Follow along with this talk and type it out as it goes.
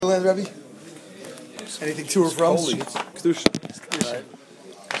Land, Rebbe? Anything to or from? Holy, it's Kedusha. Right.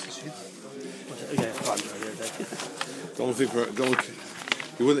 Okay,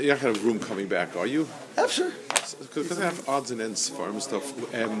 You wouldn't have a room coming back, are you? Yeah, sure. Because I have odds and ends farm stuff.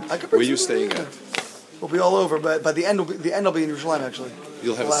 I could Where are bring you some staying in, at? We'll be all over, but by the end, will be in Yerushalayim, actually.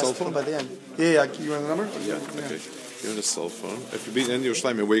 You'll have The a cell last phone? By the end. Yeah. You want the number? Yeah, okay. You're on a cell phone. If you're being in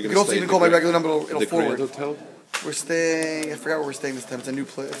Yerushalayim, where are you You going can to stay? also even call my regular number, it'll the forward. Grand Hotel? We're staying, I forgot where we're staying this time. It's a new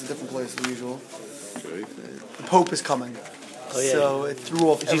place, it's a different place than usual. Okay. The Pope is coming. Oh, yeah. So it threw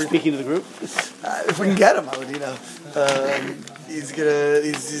off Is he everything. speaking to the group? If we can get him, I would, he's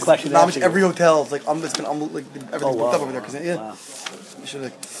he's Question not after you. every hotel. It's like, everything's booked wow. up over there. 'Cause, yeah. Wow. You should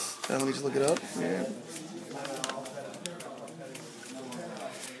let me just look it up. Yeah.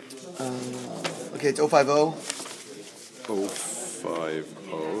 Okay, it's 050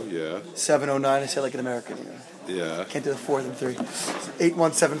 050, yeah. 709. I say like an American. Yeah. Can't do the 4 and 3.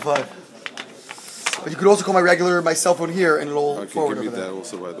 8175. But you could also call my cell phone here, and it'll Okay, forward give me over that there.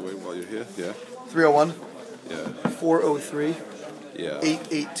 also, by the way, while you're here. Yeah. 301 Yeah. 403 Yeah.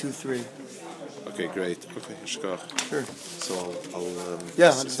 8823. Okay, great. Okay, shkach. Sure. So I'll Yeah,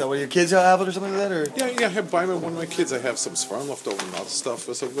 is that what your kids have it or something like that, or? Yeah, I have by one of my kids. I have some sperm left over and other stuff.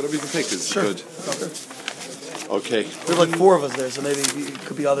 So whatever you can take is Sure. good. Okay. There's like 4 of us there, so maybe it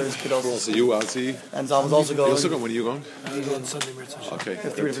could be others. Could also. So you, Ozzy. And Zalman's also You going. also going? When are you going? I go on Sunday, Mitzvah. Okay. We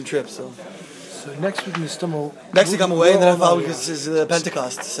have 3 different trips, so. So next week in Istanbul. Next week I'm away, and then I follow because it's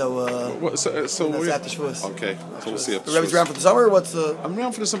Pentecost, so. So That's after Shavuos. Okay. So we'll see. The Rebbe's around for the summer, or what's the? I'm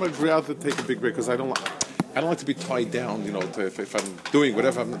around for the summer. I'd rather take a big break because I don't like to be tied down. You know, if I'm doing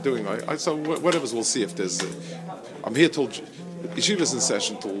whatever I'm doing. So whatever's. We'll see if there's. I'm here till. Yeshiva's in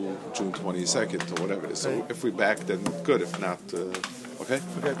session till June 22nd or whatever it is. So if we're back, then good. If not, okay.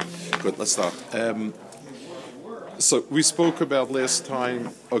 Okay. Good. Let's start. So we spoke about last time.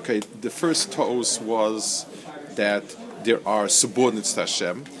 Okay, the first toast was that there are subordinates to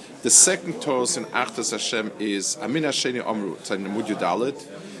Hashem. The second toast in Achtas Hashem is Amin Hasheni Amru. It's in Amud Yudalet.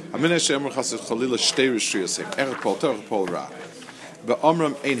 Amin Hasheni Amru Chassid Chalila Shtei Rishuyasim. Erech Pol Torah Pol Ra. But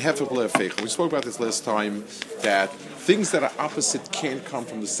Amram Ein Hefer B'Lei Fecha. We spoke about this last time that things that are opposite can't come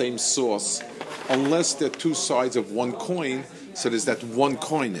from the same source unless they're two sides of one coin. So there's that one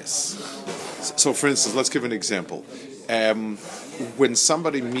coinness. So, for instance, let's give an example. When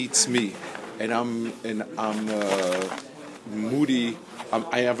somebody meets me, and I'm moody,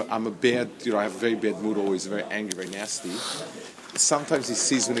 I'm a bad, I have a very bad mood always, very angry, very nasty. Sometimes he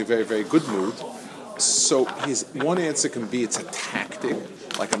sees me in a very, very good mood. So his one answer can be it's a tactic,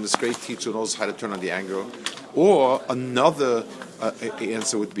 like I'm this great teacher who knows how to turn on the anger. Or another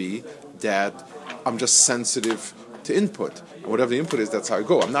answer would be that I'm just sensitive to input. And whatever the input is, that's how I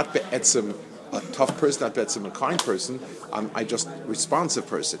go. I'm not be'etzim a tough person, not be'etzim a kind person. I'm just a responsive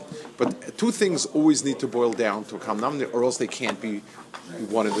person. But two things always need to boil down to a common or else they can't be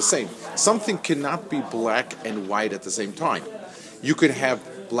one and the same. Something cannot be black and white at the same time. You could have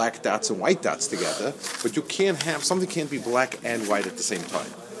black dots and white dots together, but something can't be black and white at the same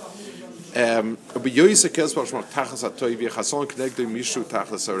time.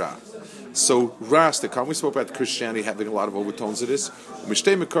 So Ras, the we spoke about Christianity having a lot of overtones to this. So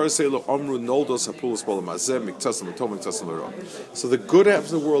the good half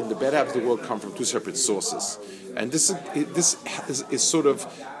of the world and the bad half of the world come from two separate sources, and this is sort of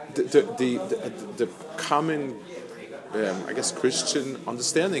the common. I guess Christian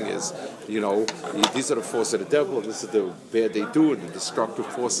understanding is, these are the forces of the devil, this is the bad they do, and the destructive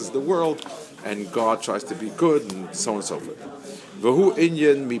forces of the world, and God tries to be good, and so on and so forth. V'hu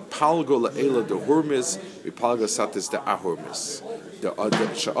inyan mipalgo la'ela de hurmis, mipalgo satis de ahurmis. The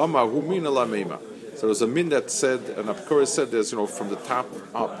sha'ama hu min ala meima. So there's a min that said, and Apikoris said there's, from the top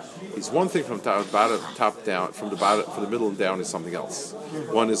up, is one thing from the top down, from the middle and down is something else.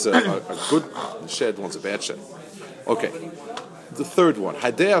 One is a good shed, one's a bad shed. Okay, the third one.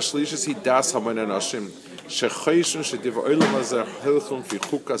 Hadei Ashlishis he das hamen anashim shechayshin shediv olam azer hilchum fi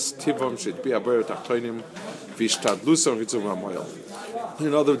chukas tivam shedbi aber tachtonim vishtadlusam hitzum hamoyel.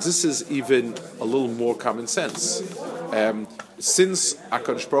 In other words, this is even a little more common sense. Since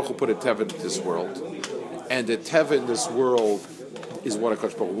HaKadosh Baruch Hu put a teva in this world, and the teva in this world is what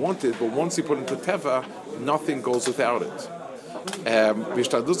HaKadosh Baruch Hu wanted, but once he put into teva, nothing goes without it. So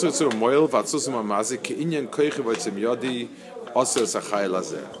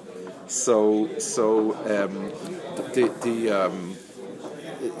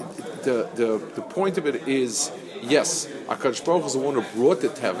the point of it is, yes, HaKadosh Baruch Hu is the one who brought the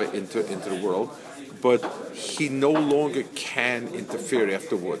teva into the world, but he no longer can interfere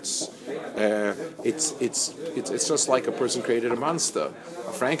afterwards. It's just like a person created a monster,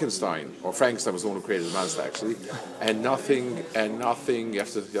 a Frankenstein, or Frankenstein was the one who created the monster actually, and nothing. You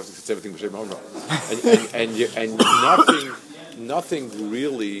have to say everything b'shem Omra, and nothing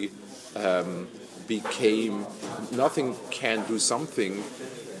really nothing can do something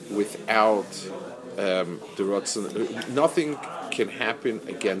without the Ratzon. Nothing can happen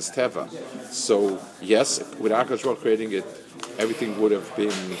against Teva. So yes, without Akash Baruch creating it, everything would have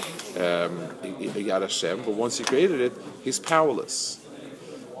been Yad Hashem. But once He created it, He's powerless.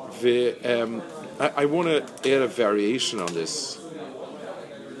 I want to add a variation on this.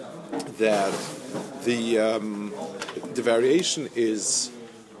 That the variation is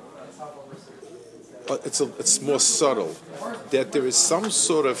it's more subtle. That there is some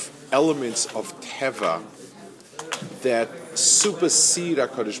sort of elements of Teva that supersede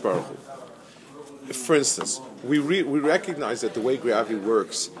HaKadosh Baruch Hu. For instance, we recognize that the way gravity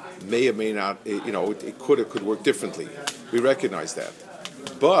works may or may not, it could work differently. We recognize that.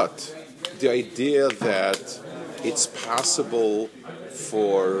 But the idea that it's possible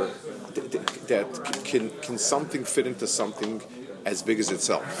for, that can something fit into something as big as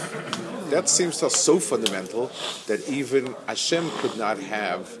itself, that seems to us so fundamental that even Hashem could not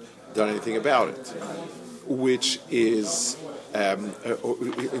have done anything about it, which is, so that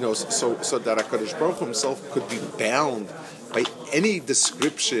HaKadosh Baruch Hu Himself could be bound by any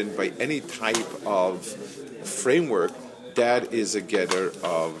description, by any type of framework, that is a getter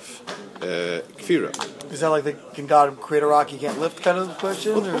of kfira. Is that like can God create a rock He can't lift kind of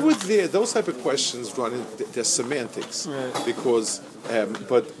question? Well, with those type of questions run into their semantics, right. Because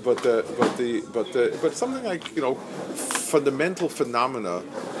but something like fundamental phenomena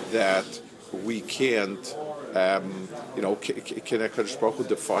that we can't. Can HaKadosh Baruch Hu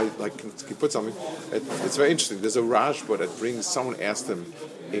define, can put something? It's very interesting. There's a Rashba that brings. Someone asked him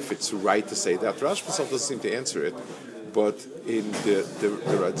if it's right to say that. Rashba himself doesn't seem to answer it, but in the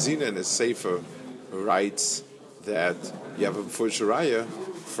Radzina in his Sefer writes that you have a Mefurish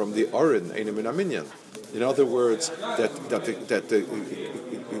from the Oren Einim Min Aminyan. In other words, that the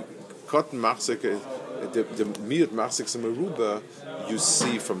cotton machzik, the miyut machzik Meruba, you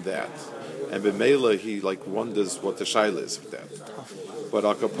see from that. And b'meila he wonders what the shaila is with that. But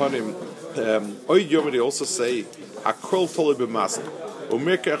al kapanim, Oy Yom they also say akol tolei b'masel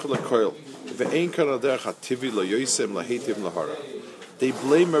u'merkech lekoil ve'ein kan aderech hativi lo yoisem lahetiv lahara. They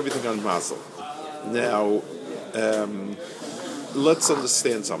blame everything on mazel. Now, let's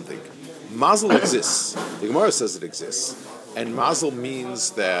understand something. Mazel exists. The Gemara says it exists, and mazel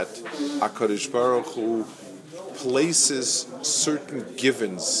means that HaKadosh Baruch Hu places certain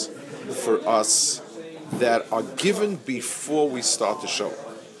givens for us that are given before we start the show.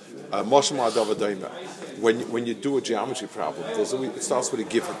 When you do a geometry problem, it starts with a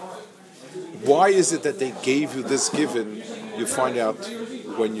given. Why is it that they gave you this given? You find out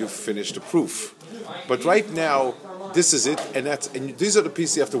when you finish the proof. But right now, this is it, and these are the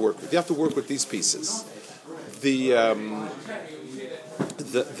pieces you have to work with. You have to work with these pieces. The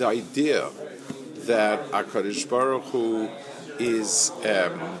idea that HaKadosh Baruch Hu is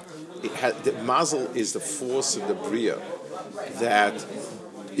Mazel is the force of the Bria that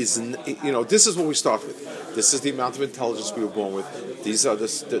is, this is what we start with. This is the amount of intelligence we were born with. These are the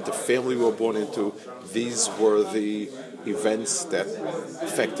family we were born into. These were the events that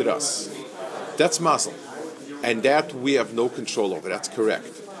affected us. That's Mazel. And that we have no control over. That's correct.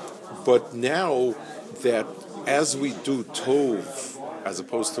 But now that as we do Tov as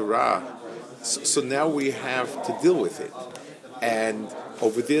opposed to Ra, so now we have to deal with it. And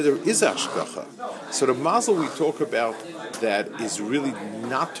over there is Ashgacha. So the Mazel we talk about that is really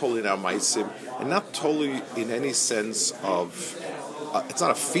not totally in our Maisim, and not totally in any sense of, it's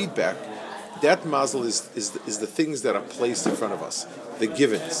not a feedback. That Mazel is the things that are placed in front of us, the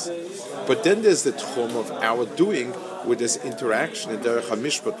givens. But then there's the tchum of our doing with this interaction in Derech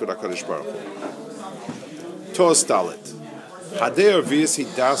HaMishpat with HaKadosh Baruch Hu. Tos Dalet. Hadei Arvias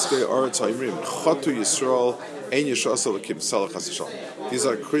Hidaske Oretz Ha'imrim Chotu Yisrael Ein Yishosel L'kim Salach HaSishol. These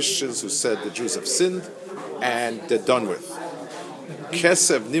are Christians who said the Jews have sinned and they're done with.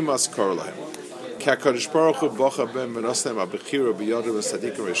 Kesev Nimas Kor Lahem. KaKadosh Baruch Hu Bocha Ben Menosnem HaBechira B'Yodim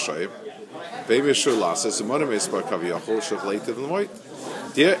V'Sadikim Rishayim Be'im Yeshur Lasses Umonim Esbar Kav Yachol Shech Leitiv L'Moit.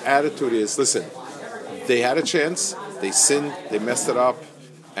 Their attitude is, listen, they had a chance, they sinned, they messed it up,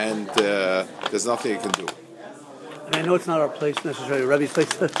 and there's nothing you can do. And I know it's not our place necessarily, Rebbe's place.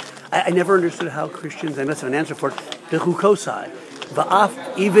 I never understood how Christians, I must have an answer for it, the chukosai.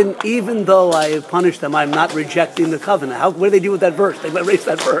 Even though I punish them, I'm not rejecting the covenant. What do they do with that verse? They erase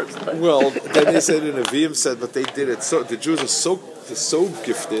that verse. Well, then they said in Nevi'im said, but they did it so, the Jews are so so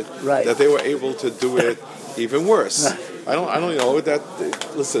gifted Right. that they were able to do it even worse. I don't know that.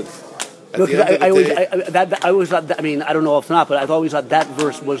 Listen, at No, the 'cause end of the day, I always thought that, I mean, I don't know if it's not, but I've always thought that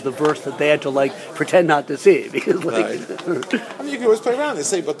verse was the verse that they had to like pretend not to see because like right. I mean, you can always play around and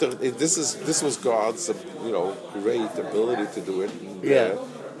say, but this was God's great ability to do it.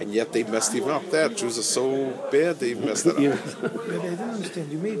 And yet they messed even up. That Jews are so bad they messed it up. Maybe I didn't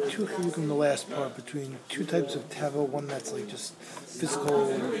understand. You made two chilukim in the last part between two types of teva, one that's like just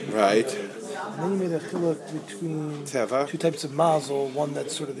physical, Right. and then you made a chiluk between Teva. two types of mazel, one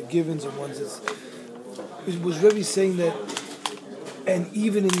that's sort of the givens and one's that's. Was Rebbe saying that? And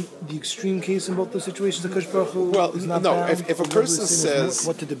even in the extreme case in both those situations, the Kosh Baruch Hu Well, is not no. bound, If a Rebbe was person saying there's says,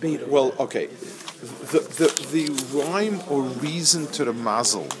 what to debate over. well, okay, the rhyme or reason to the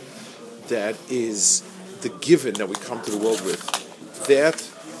mazel that is the given that we come to the world with, that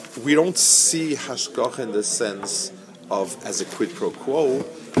we don't see hashgacha in the sense of as a quid pro quo.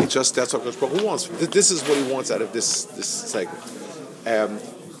 It's just that's what Kosh Baruch Hu wants. This is what he wants out of this segment.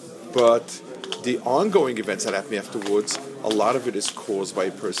 But the ongoing events that happen afterwards, a lot of it is caused by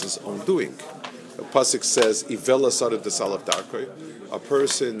a person's own doing. The pasuk says, "Ivela sadav desalaf darkoi," a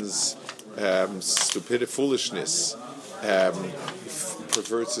person's stupid foolishness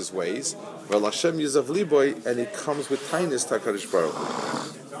perverts his ways. Well, Hashem yizav liboy, and it comes with tainis to HaKadosh Baruch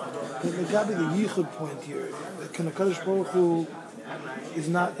Hu. There got to be the yichud point here. That Kadosh Baruch Hu is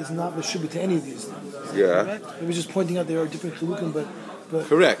not meshubah to any of these things. Yeah. Right? It was just pointing out there are different chilukim, but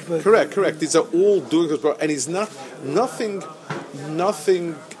Correct. These are all doing HaKadosh Baruch Hu, and he's not nothing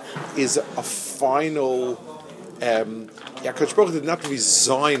is a final. HaKadosh Baruch Hu did not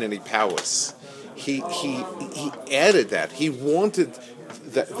resign any powers. He added that. He wanted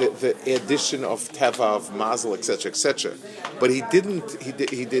the addition of teva, of mazel, etc., but he did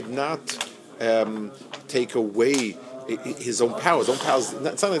not take away his own powers. It's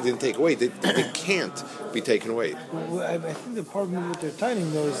not that they didn't take away; they can't be taken away. Well, I think the problem with their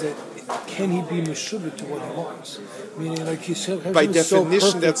timing though is that can he be meshubah to what he wants? Meaning, like By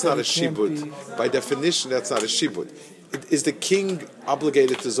definition, so that's not a shibud. shibud. By definition, that's not a shibud. Is the king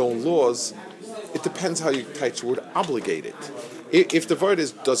obligated to his own laws? It depends how you touch the word obligated. If the word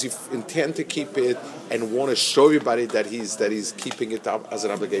is, does he intend to keep it and want to show everybody that he's keeping it up as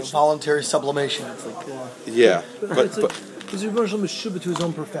an obligation? Voluntary sublimation. It's like, Yeah, But is Rebbe meshubah to his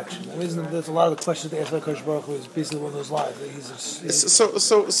own perfection? I mean, there's a lot of the questions they ask by Kosh Baruch Hu is basically one of those lies.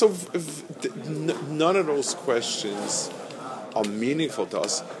 None of those questions are meaningful to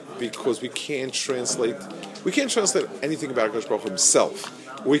us because we can't translate anything about HaKadosh Baruch Hu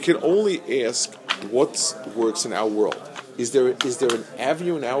himself. We can only ask what works in our world. Is there an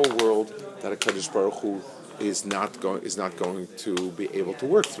avenue in our world that HaKadosh Baruch Hu is not going to be able to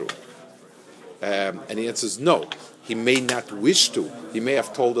work through? And the answer is no. He may not wish to. He may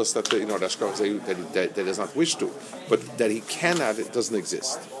have told us that that he does not wish to, but that he cannot. It doesn't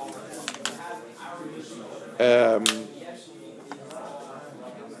exist.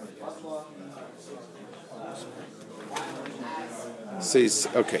 Says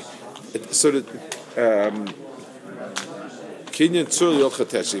okay. So the Kinyan tzur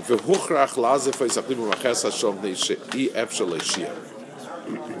yochateshi v'huchrach lazef v'isachlimu machas hashom ne'i efshal leishia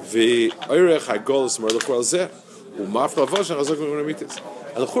v'oirech ha'golos merlech ralzeh u'mafra v'oshen hazok v'namitis.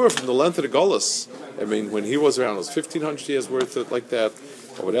 And the chura from the length of the Golos, I mean, when he was around, it was 1,500 years worth of like that,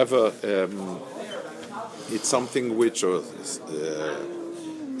 or whatever. It's something which, it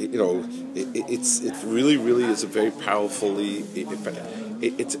really is a very powerfully.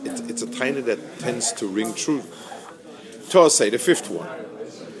 It's a tiny that tends to ring true. Say the fifth one.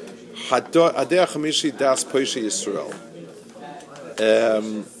 Hadeh Chamishi das Poishe Yisrael.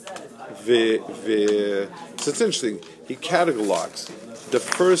 So it's interesting. He categorized. The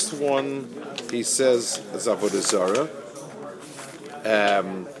first one, he says, is Avodah Zarah.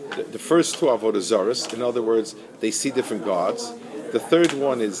 The first two Avodah Zaras, in other words, they see different gods. The third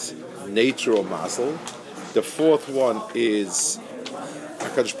one is nature or mazel. The fourth one is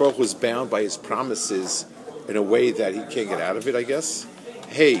HaKadosh Baruch Hu is bound by his promises in a way that he can't get out of it, I guess.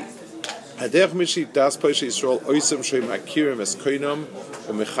 Hey, Hadech Mishi Das Poishe Yisrael Oisem Shoim Akirim Es Koinam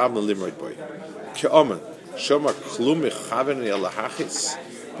U'Mecham Limrod Boy Ke'omen Shoma Klum Mechaven El Hachis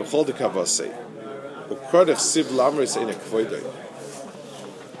V'Chol Dekavasei U'Kodech Siv Lamris Ein Kvoidei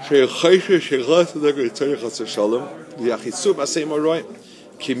She'Chayше She'Chas Nagel Tzarech Chas Shalom Yachisu Masei Moroi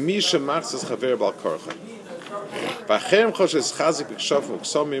Ki Mi Shemachzes Chaver Bal Korcha Bachem Choshes Chazik B'Kshof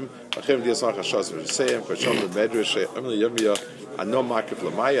U'Ksomim Bachem Diasmach Hashos V'Seyem Koshom V'Medrash Amel Yomiyah Ano Makiv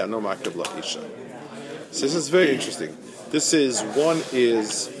Lamaya Ano Makiv La'isha. So this is very interesting. This is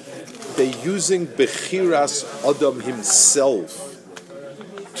they're using Bechiras Adam himself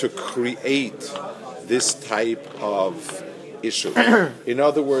to create this type of issue. In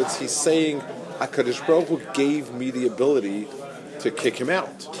other words, he's saying, HaKadosh Baruch Hu gave me the ability to kick him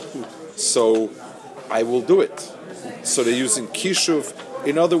out. So I will do it. So they're using kishuv.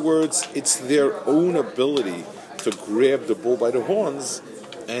 In other words, it's their own ability to grab the bull by the horns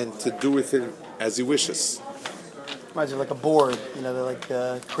and to do with it as he wishes. Reminds you of like a board,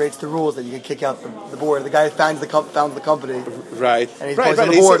 that creates the rules that you can kick out the board. The guy founds the company. Right. And he points on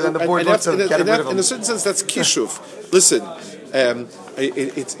the board, and the board looks to get rid of him. In a certain sense, that's kishuv. Listen,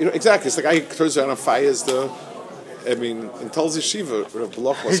 it's exactly. It's the guy who turns around and fires and tells his shiva, Rav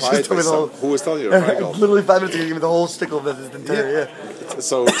Bloch was hired by who was telling you to fire golf. Literally 5 minutes ago, give me the whole stickle of his entire,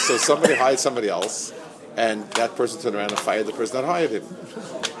 So somebody hired somebody else, and that person turned around and fired the person that hired him.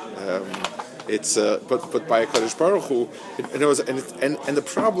 But by HaKadosh Baruch Hu, and the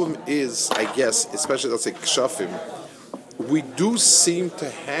problem is, I guess, especially let's say kshafim, we do seem to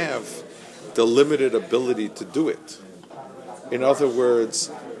have the limited ability to do it. In other words,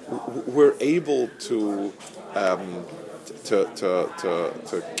 we're able to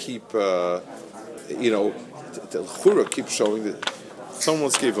keep to keep showing that. Someone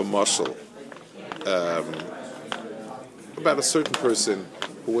once gave a mashal about a certain person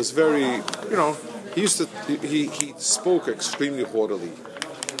who was very, he spoke extremely haughtily,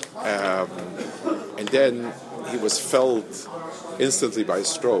 and then he was felled instantly by a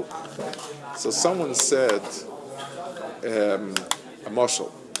stroke. So someone said, a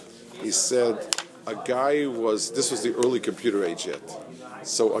mashal, he said, this was the early computer age yet,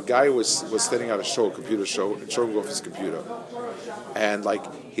 so a guy was standing at a computer show, and showing off his computer, and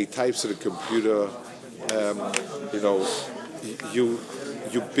he types in a computer,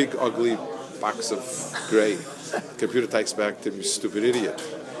 you big ugly box of gray. Computer types back to him, you stupid idiot.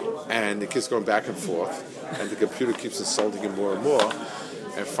 And the kid's going back and forth, and the computer keeps insulting him more and more,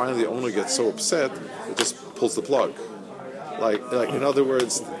 and finally the owner gets so upset, it just pulls the plug. In other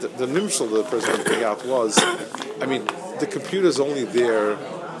words, the nimshal the person was putting out was, the computer's only there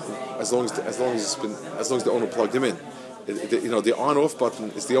as long as the owner plugged him in. The on-off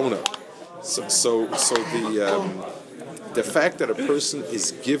button is the owner. So the fact that a person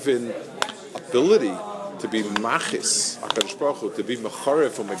is given ability to be machis, HaKadosh Baruch Hu, to be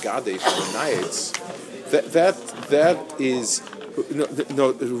mecharev or megadeh for the nights, that is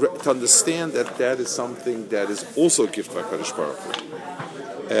to understand that is something that is also a gift by HaKadosh Baruch Hu.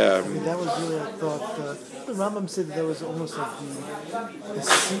 That was really, I thought, the Rambam said that was almost like the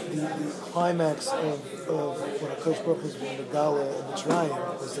climax of what HaKadosh Baruch Hu was doing, the Gala and the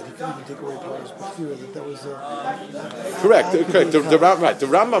Mitzrayim, was that he could even take away Paro's Bechira, that was correct. The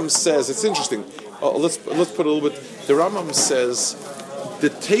Rambam says, it's interesting, let's put a little bit, the Rambam says, the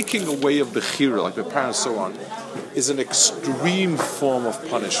taking away of Bechira, like the parents and so on, is an extreme form of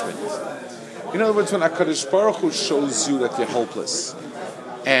punishment. In other words, when HaKadosh Baruch Hu shows you that you're helpless,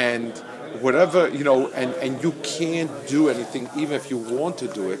 and whatever, and you can't do anything, even if you want to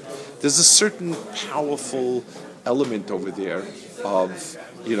do it, there's a certain powerful element over there of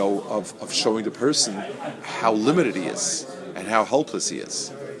showing the person how limited he is and how helpless he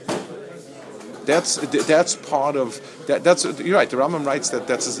is. That's part of that. That's, you're right. The Rambam writes that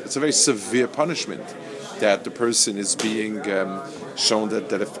it's a very severe punishment that the person is being shown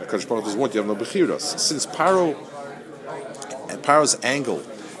that if HaKadosh Baruch Hu doesn't want, you have no bechiros. Since Paro's angle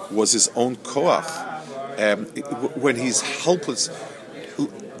was his own koach, when he's helpless,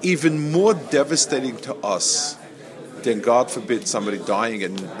 even more devastating to us than, God forbid, somebody dying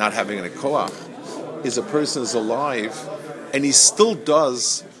and not having a koach, is a person is alive and he still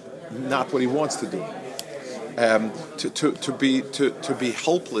does not what he wants to do. To be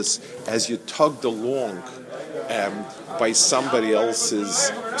helpless as you're tugged along by somebody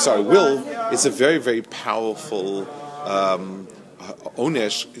else's will is a very, very powerful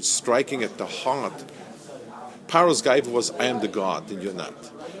onesh. It's striking at the heart. Paro's guy was, I am the God and you're not.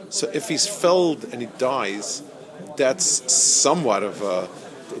 So if he's felled and he dies, that's somewhat of a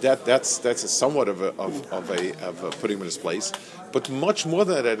putting him in his place. But much more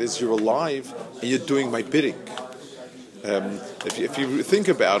than that is you're alive and you're doing my bidding. If you think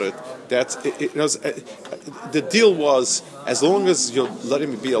about it, the deal was, as long as you're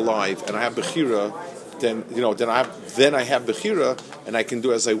letting me be alive and I have bechira, then I have bechira and I can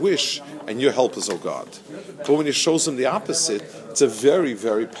do as I wish, and you're helpless, oh God. But when he shows them the opposite, it's a very,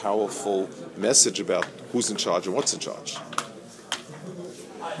 very powerful message about who's in charge and what's in charge.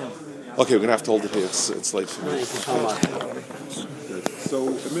 Okay, we're going to have to hold it here. It's late for me. So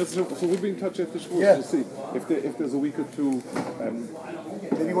we'll be in touch after school to see if there's a week or two.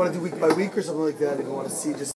 Maybe you want to do week by week or something like that. If you want to see just.